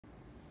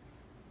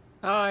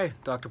Hi,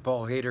 Dr.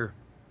 Paul Haider,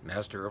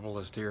 Master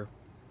Herbalist here.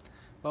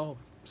 Well,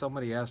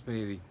 somebody asked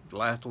me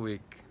last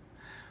week,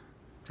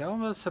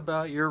 tell us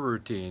about your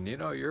routine.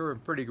 You're in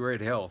pretty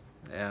great health.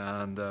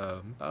 And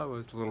I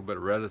was a little bit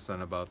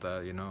reticent about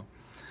that.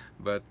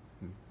 But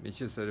it's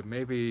just that it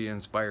maybe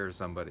inspires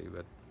somebody.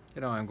 But,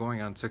 I'm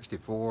going on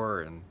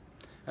 64 and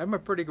I'm in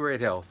pretty great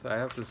health. I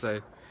have to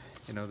say,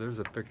 there's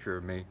a picture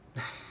of me.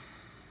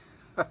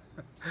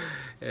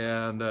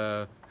 And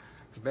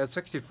at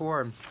 64,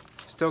 I'm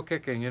still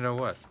kicking, you know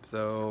what?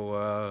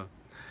 So,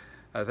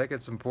 I think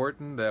it's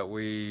important that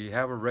we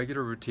have a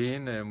regular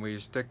routine and we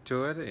stick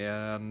to it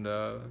and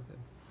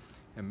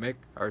make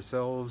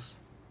ourselves,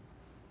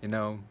 you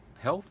know,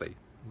 healthy.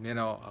 You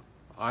know,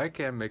 I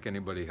can't make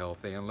anybody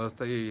healthy unless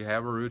they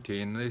have a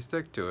routine and they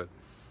stick to it.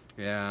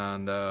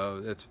 And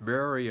it's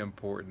very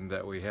important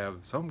that we have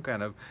some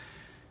kind of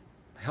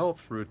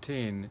health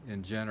routine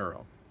in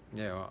general.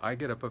 I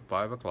get up at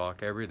 5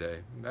 o'clock every day.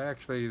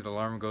 Actually, the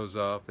alarm goes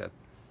off at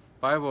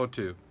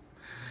 5:02,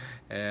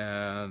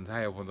 and I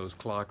have one of those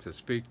clocks that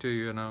speak to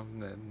you, and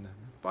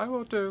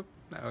 5:02.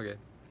 Okay,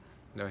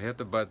 hit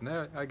the button.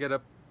 I get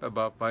up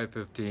about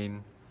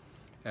 5:15.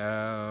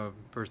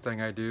 First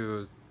thing I do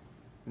is,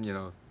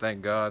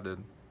 thank God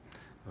and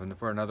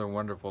for another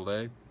wonderful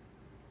day.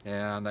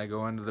 And I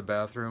go into the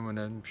bathroom and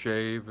then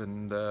shave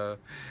and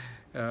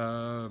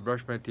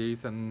brush my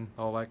teeth and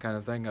all that kind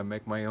of thing. I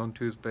make my own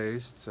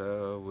toothpaste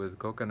with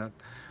coconut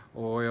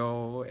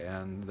oil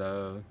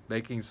and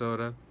baking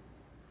soda,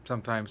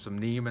 sometimes some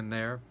neem in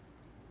there.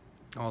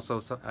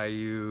 Also, I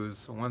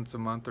use once a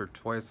month or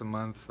twice a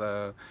month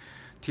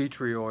tea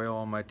tree oil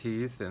on my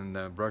teeth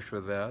and brush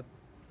with that.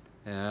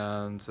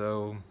 And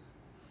so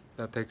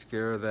that takes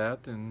care of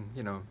that, and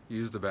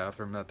use the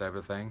bathroom, that type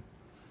of thing.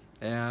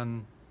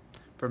 And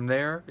from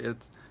there,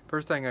 it's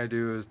first thing I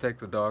do is take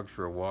the dogs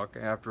for a walk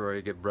after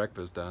I get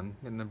breakfast done.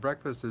 And the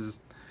breakfast is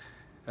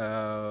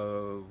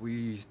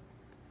we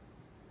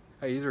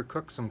I either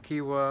cook some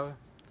quinoa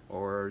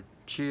or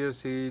chia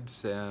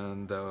seeds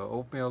and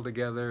oatmeal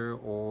together,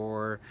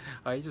 or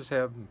I just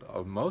have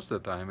most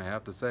of the time I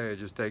have to say I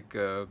just take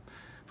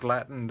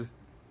flattened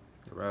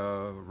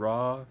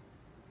raw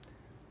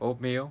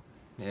oatmeal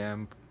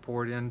and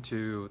pour it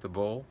into the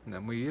bowl, and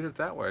then we eat it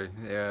that way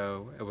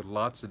with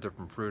lots of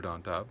different fruit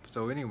on top.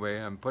 So anyway,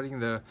 I'm getting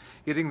the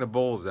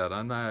bowls out.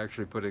 I'm not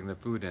actually putting the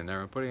food in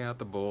there. I'm putting out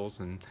the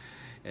bowls and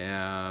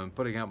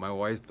putting out my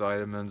wife's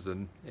vitamins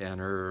and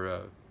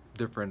her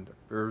different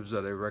herbs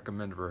that I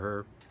recommend for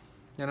her.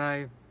 And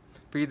I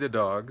feed the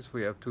dogs.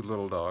 We have two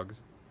little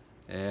dogs,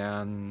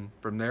 and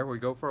from there we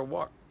go for a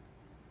walk.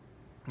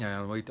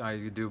 Yeah, I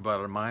do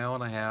about a mile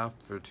and a half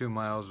or 2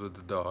 miles with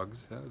the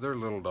dogs. They're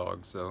little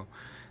dogs, so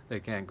they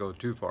can't go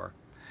too far.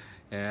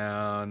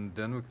 And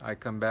then I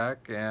come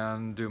back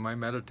and do my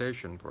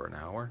meditation for an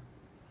hour.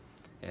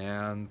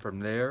 And from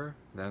there,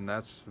 then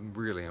that's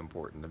really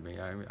important to me.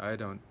 I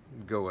don't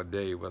go a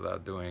day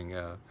without doing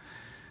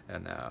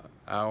an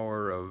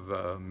hour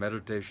of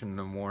meditation in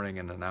the morning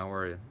and an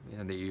hour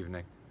in the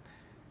evening.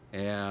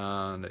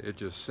 And it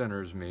just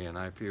centers me, and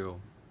I feel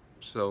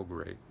so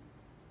great.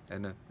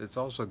 And it's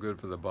also good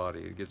for the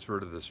body. It gets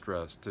rid of the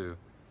stress too.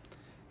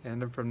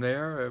 And then from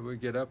there, we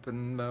get up,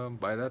 and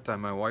by that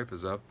time, my wife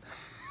is up.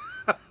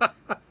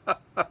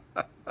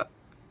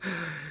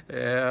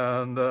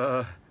 And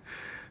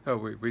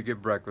we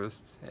get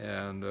breakfast,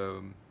 and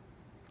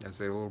I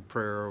say a little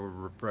prayer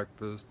over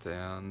breakfast,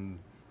 and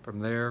from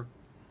there,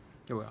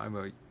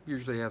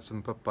 usually have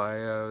some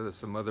papaya,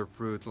 some other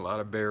fruit, a lot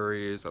of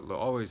berries. I'll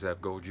always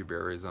have goji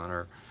berries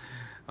on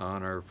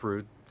our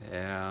fruit,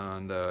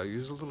 and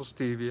use a little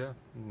stevia,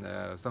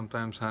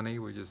 sometimes honey.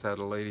 We just had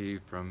a lady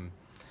from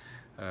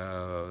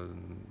uh,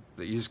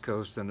 the East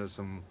Coast into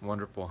some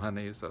wonderful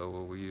honey,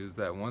 so we use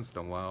that once in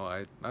a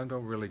while. I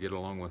don't really get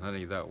along with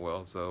honey that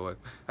well, so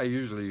I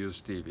usually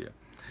use stevia.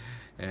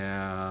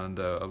 And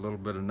a little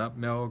bit of nut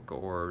milk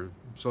or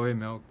soy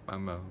milk.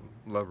 I'm a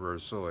lover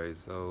of soy,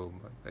 so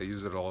I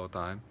use it all the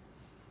time.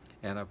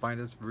 And I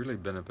find it's really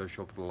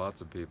beneficial for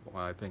lots of people.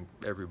 I think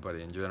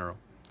everybody in general.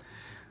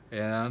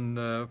 And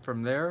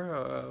from there,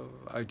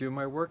 I do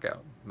my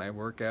workout. I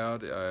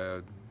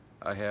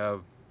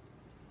have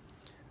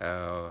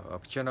a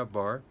chin-up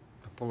bar,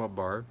 a pull-up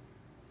bar.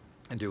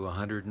 I do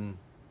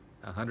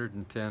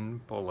 110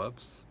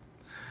 pull-ups,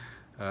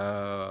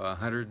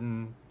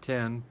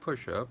 110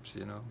 push-ups,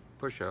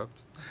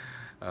 push-ups,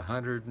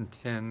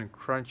 110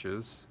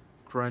 crunches,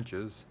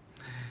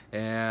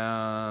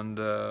 and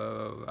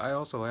I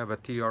also have a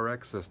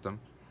TRX system.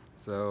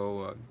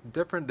 So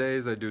different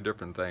days I do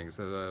different things.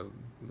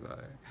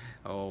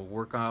 I'll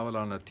work out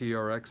on a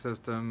TRX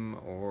system,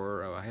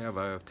 or I have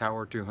a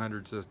Tower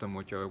 200 system,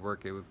 which I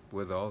work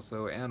with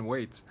also, and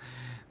weights.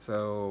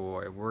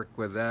 So I work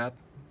with that.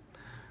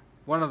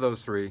 One of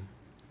those three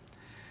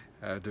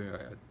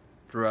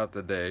throughout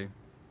the day,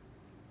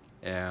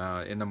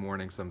 in the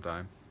morning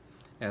sometime.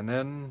 And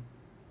then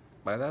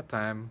by that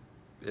time,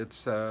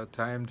 it's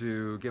time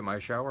to get my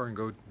shower and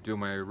go do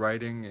my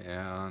writing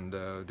and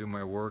do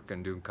my work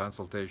and do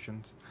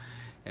consultations.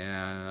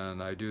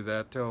 and I do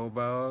that till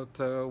about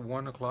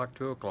 1 o'clock,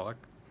 2 o'clock.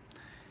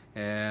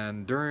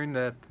 And during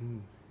that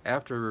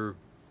after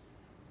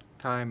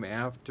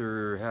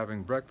after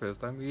having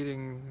breakfast, I'm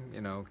eating,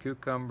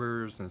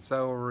 cucumbers and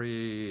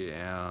celery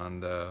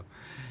and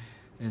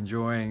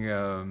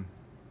enjoying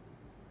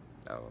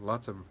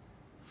lots of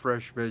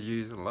fresh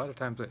veggies. A lot of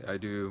times I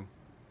do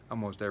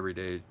almost every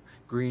day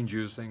green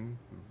juicing,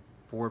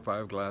 4 or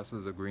 5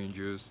 glasses of green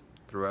juice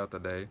throughout the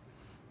day.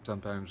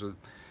 Sometimes with,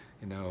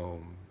 you know,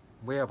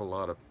 we have a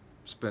lot of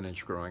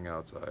spinach growing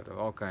outside,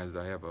 all kinds.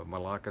 I have a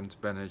Malaccan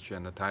spinach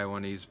and a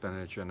Taiwanese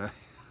spinach and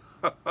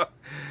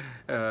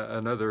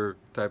another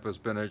type of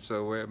spinach.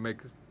 So we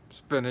make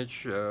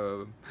spinach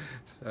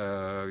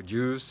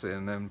juice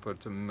and then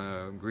put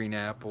some green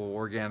apple,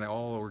 organic,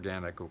 all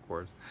organic, of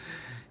course,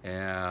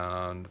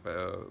 and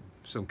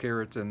some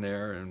carrots in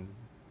there, and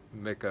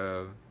make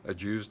a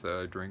juice that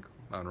I drink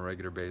on a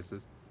regular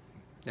basis.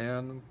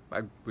 And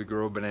we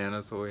grow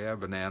bananas, so we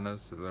have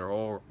bananas. So they're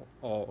all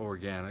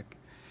organic,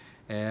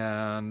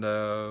 and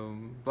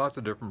lots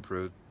of different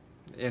fruit,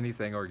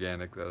 anything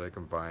organic that I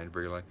can find,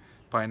 really.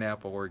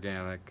 Pineapple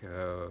organic,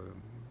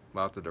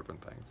 lots of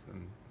different things.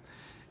 And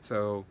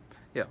so,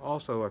 yeah,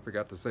 also I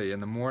forgot to say, in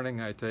the morning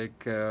I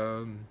take,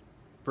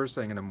 first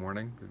thing in the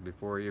morning,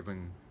 before I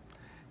even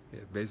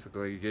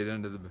basically get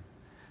into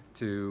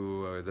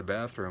the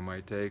bathroom,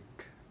 I take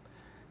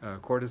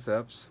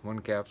cordyceps, 1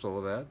 capsule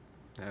of that,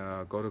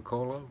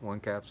 Cola, 1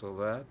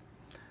 capsule of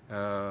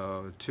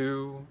that,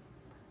 2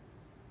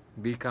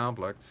 B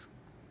complex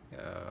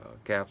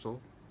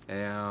capsule,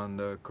 and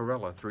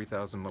Corella,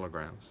 3,000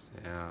 milligrams,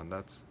 and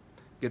that's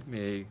get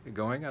me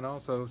going. And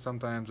also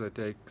sometimes I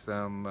take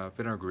some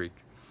fenugreek,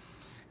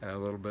 a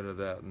little bit of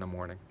that in the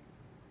morning.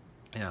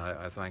 Yeah,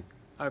 I find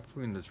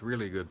it's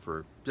really good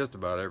for just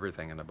about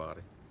everything in the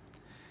body.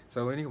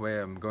 So anyway,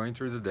 I'm going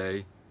through the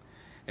day,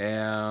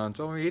 and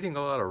so I'm eating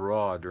a lot of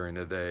raw during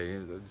the day.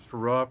 It's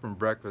raw from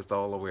breakfast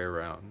all the way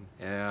around.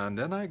 And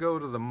then I go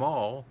to the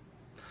mall,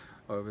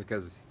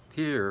 because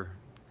here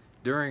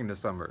during the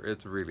summer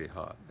it's really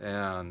hot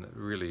and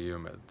really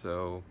humid.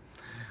 So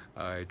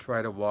I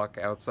try to walk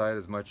outside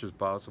as much as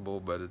possible,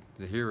 but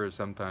here is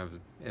sometimes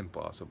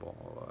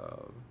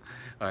impossible.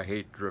 I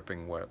hate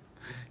dripping wet.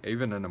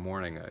 Even in the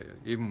morning,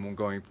 even when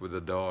going with the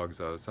dogs,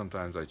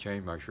 sometimes I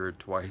change my shirt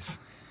twice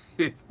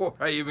before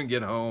I even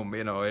get home.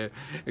 I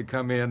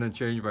come in and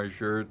change my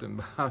shirt,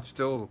 and I'm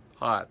still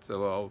hot,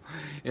 so I'll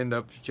end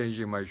up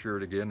changing my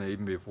shirt again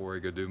even before I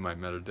go do my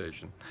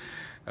meditation.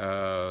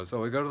 So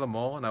we go to the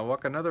mall, and I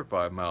walk another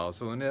 5 miles,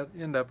 so I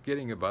end up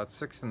getting about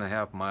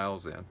 6.5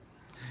 miles in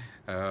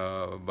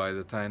by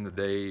the time the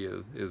day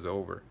is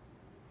over.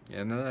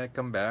 And then I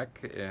come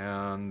back,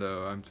 and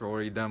I'm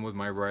already done with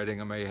my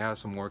writing. I may have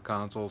some more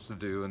consults to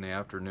do in the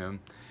afternoon,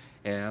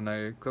 and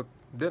I cook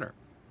dinner.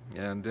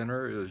 And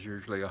dinner is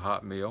usually a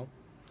hot meal,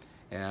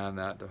 and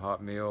that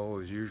hot meal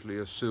is usually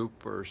a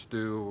soup or a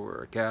stew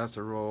or a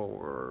casserole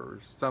or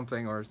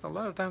something, or a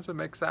lot of times I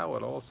make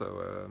salad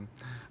also.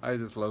 I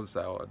just love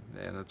salad,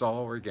 and it's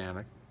all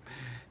organic.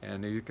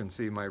 And you can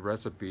see my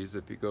recipes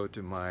if you go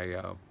to my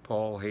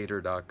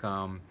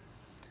paulhaider.com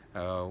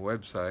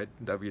website,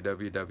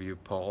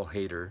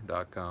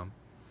 www.paulhaider.com.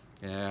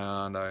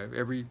 And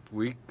every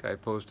week I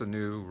post a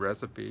new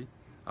recipe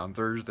on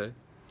Thursday.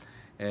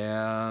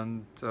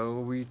 And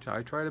so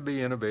I try to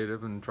be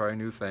innovative and try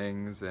new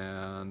things,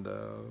 and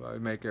I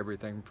make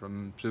everything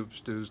from soups,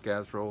 stews,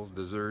 casseroles,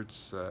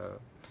 desserts,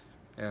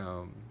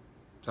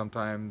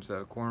 sometimes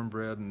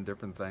cornbread and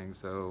different things.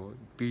 So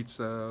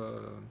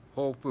pizza,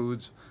 whole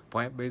foods,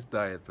 plant-based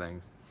diet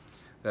things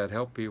that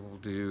help people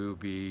to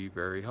be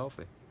very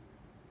healthy.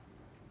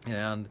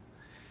 And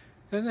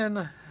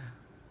then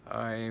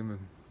I'm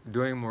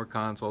doing more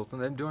consults,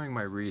 and then doing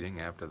my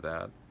reading after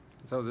that.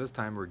 So this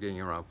time we're getting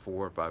around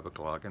 4 or 5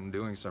 o'clock. I'm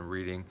doing some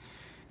reading,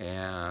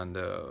 and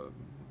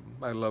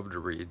I love to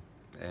read.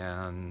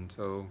 And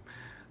so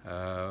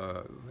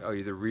I'll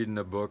either read in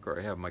a book, or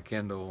I have my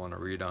Kindle and I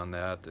read on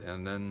that.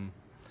 And then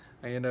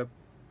I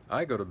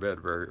go to bed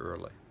very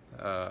early.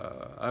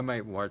 I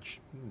might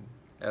watch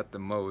at the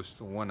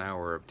most 1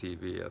 hour of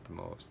TV at the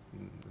most,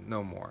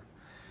 no more.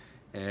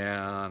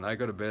 And I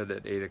go to bed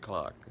at 8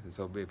 o'clock.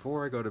 So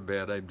before I go to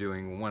bed, I'm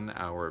doing 1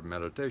 hour of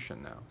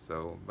meditation now.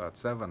 So about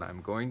 7,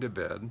 I'm going to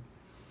bed.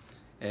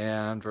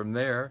 And from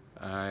there,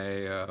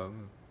 I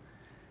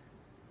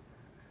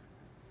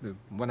do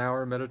 1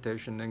 hour of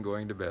meditation, then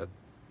going to bed.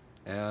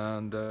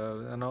 And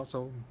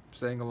also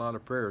saying a lot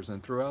of prayers.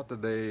 And throughout the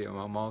day,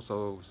 I'm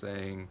also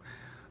saying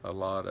a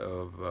lot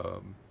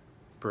of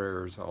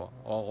prayers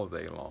all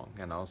day long,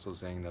 and also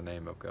saying the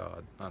name of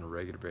God on a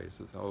regular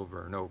basis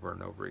over and over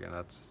and over again.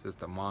 That's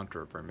just a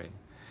mantra for me.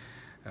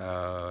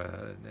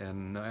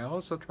 And I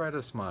also try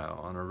to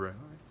smile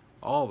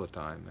all the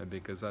time,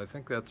 because I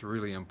think that's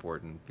really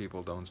important.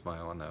 People don't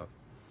smile enough.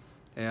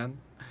 And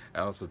I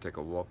also take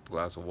a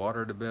glass of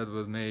water to bed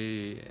with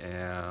me,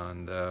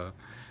 and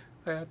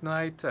at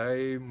night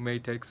I may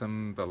take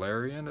some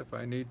valerian if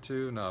I need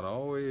to, not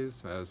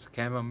always, as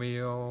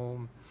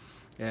chamomile,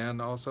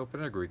 and also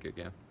fenugreek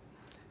again.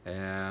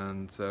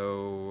 And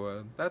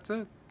so that's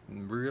it.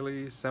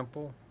 Really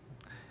simple.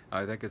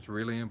 I think it's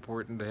really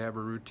important to have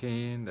a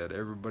routine, that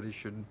everybody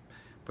should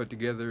put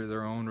together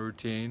their own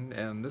routine.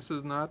 And this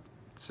is not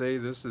say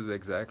this is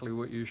exactly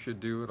what you should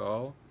do at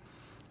all.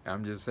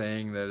 I'm just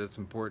saying that it's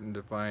important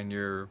to find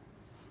your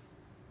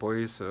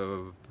voice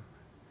of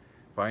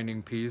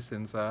finding peace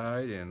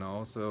inside, and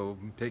also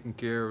taking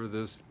care of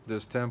this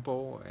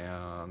temple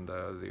and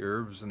the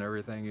herbs and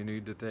everything you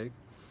need to take.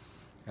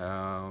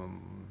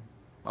 Um,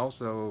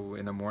 Also,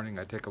 in the morning,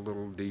 I take a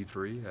little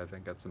D3. I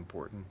think that's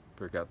important.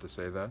 Forgot to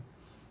say that.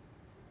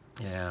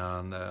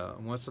 And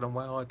once in a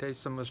while, I take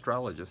some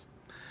astrologist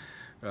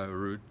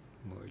root,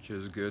 which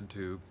is good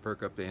to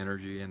perk up the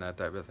energy and that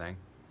type of thing.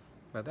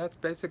 But that's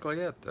basically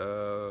it.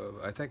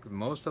 I think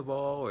most of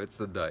all, it's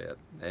the diet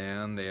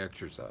and the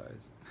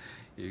exercise.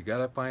 You got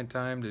to find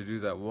time to do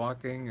that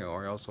walking,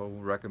 or I also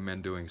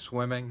recommend doing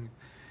swimming.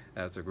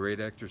 That's a great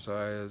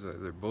exercise.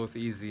 They're both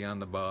easy on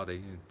the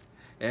body.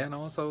 And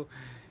also,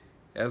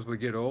 as we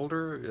get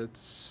older,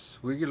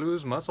 we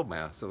lose muscle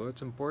mass, so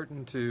it's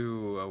important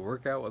to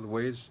work out with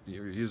weights.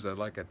 You use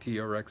like a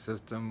TRX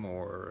system,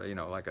 or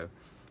like a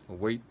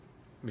weight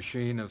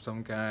machine of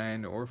some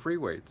kind, or free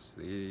weights,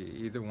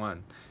 either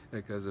one.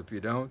 Because if you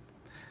don't,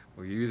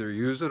 well, you either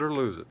use it or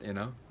lose it.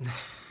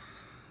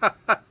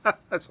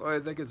 That's why I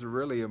think it's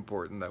really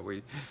important that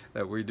we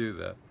do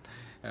that.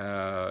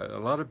 A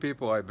lot of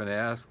people I've been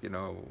asked,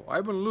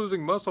 I've been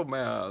losing muscle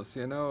mass,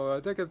 I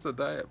think it's a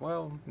diet.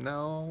 Well,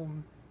 no.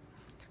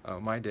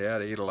 My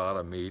dad ate a lot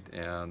of meat,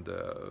 and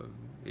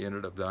he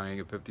ended up dying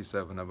at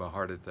 57 of a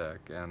heart attack.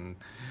 And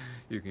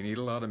you can eat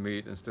a lot of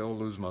meat and still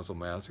lose muscle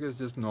mass. It's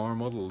just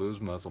normal to lose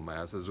muscle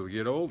mass as we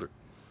get older.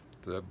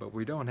 But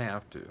we don't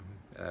have to.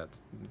 That's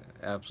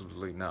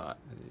absolutely not.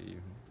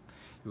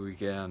 We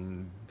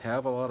can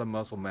have a lot of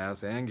muscle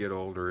mass and get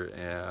older,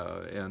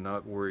 and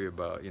not worry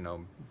about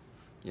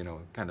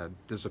kind of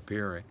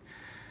disappearing.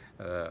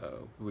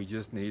 We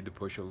just need to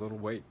push a little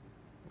weight,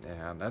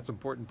 and that's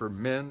important for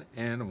men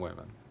and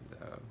women.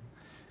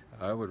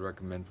 I would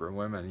recommend for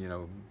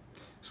women,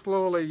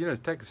 slowly,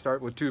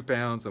 start with 2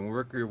 pounds and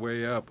work your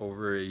way up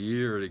over a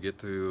year to get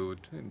to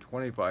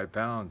 25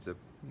 pounds if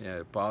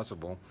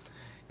possible.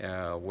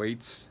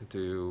 Weights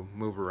to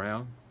move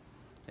around.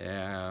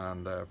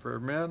 And for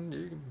men,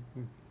 you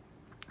can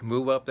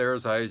move up there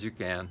as high as you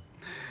can.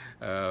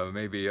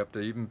 Maybe up to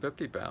even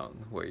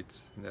 50-pound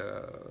weights,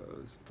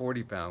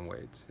 40-pound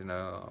weights.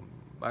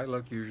 I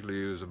usually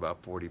use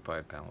about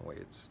 45-pound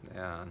weights,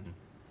 and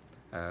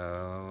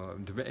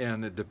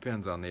it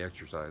depends on the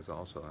exercise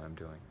also I'm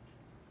doing.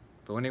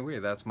 But anyway,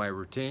 that's my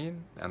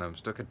routine, and I'm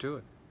sticking to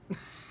it.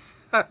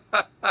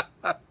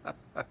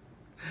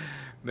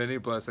 Many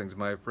blessings,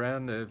 my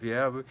friend. If you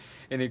have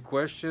any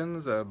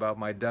questions about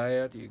my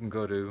diet, you can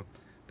go to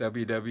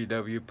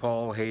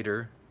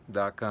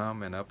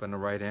www.paulhaider.com, and up in the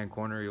right-hand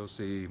corner, you'll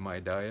see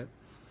my diet.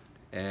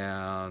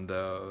 And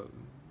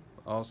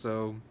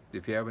also,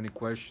 if you have any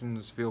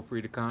questions, feel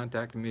free to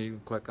contact me.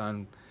 Click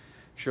on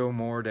Show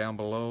More down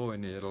below,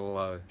 and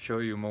it'll show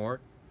you more.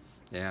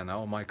 And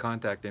all my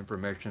contact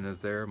information is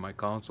there. My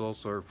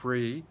consults are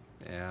free,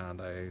 and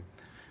I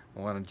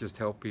want to just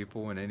help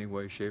people in any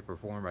way, shape, or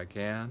form I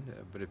can.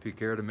 But if you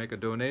care to make a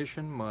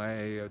donation,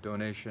 my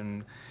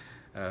donation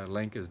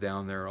link is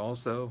down there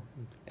also.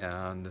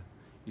 And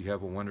you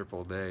have a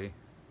wonderful day.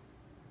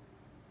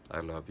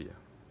 I love you.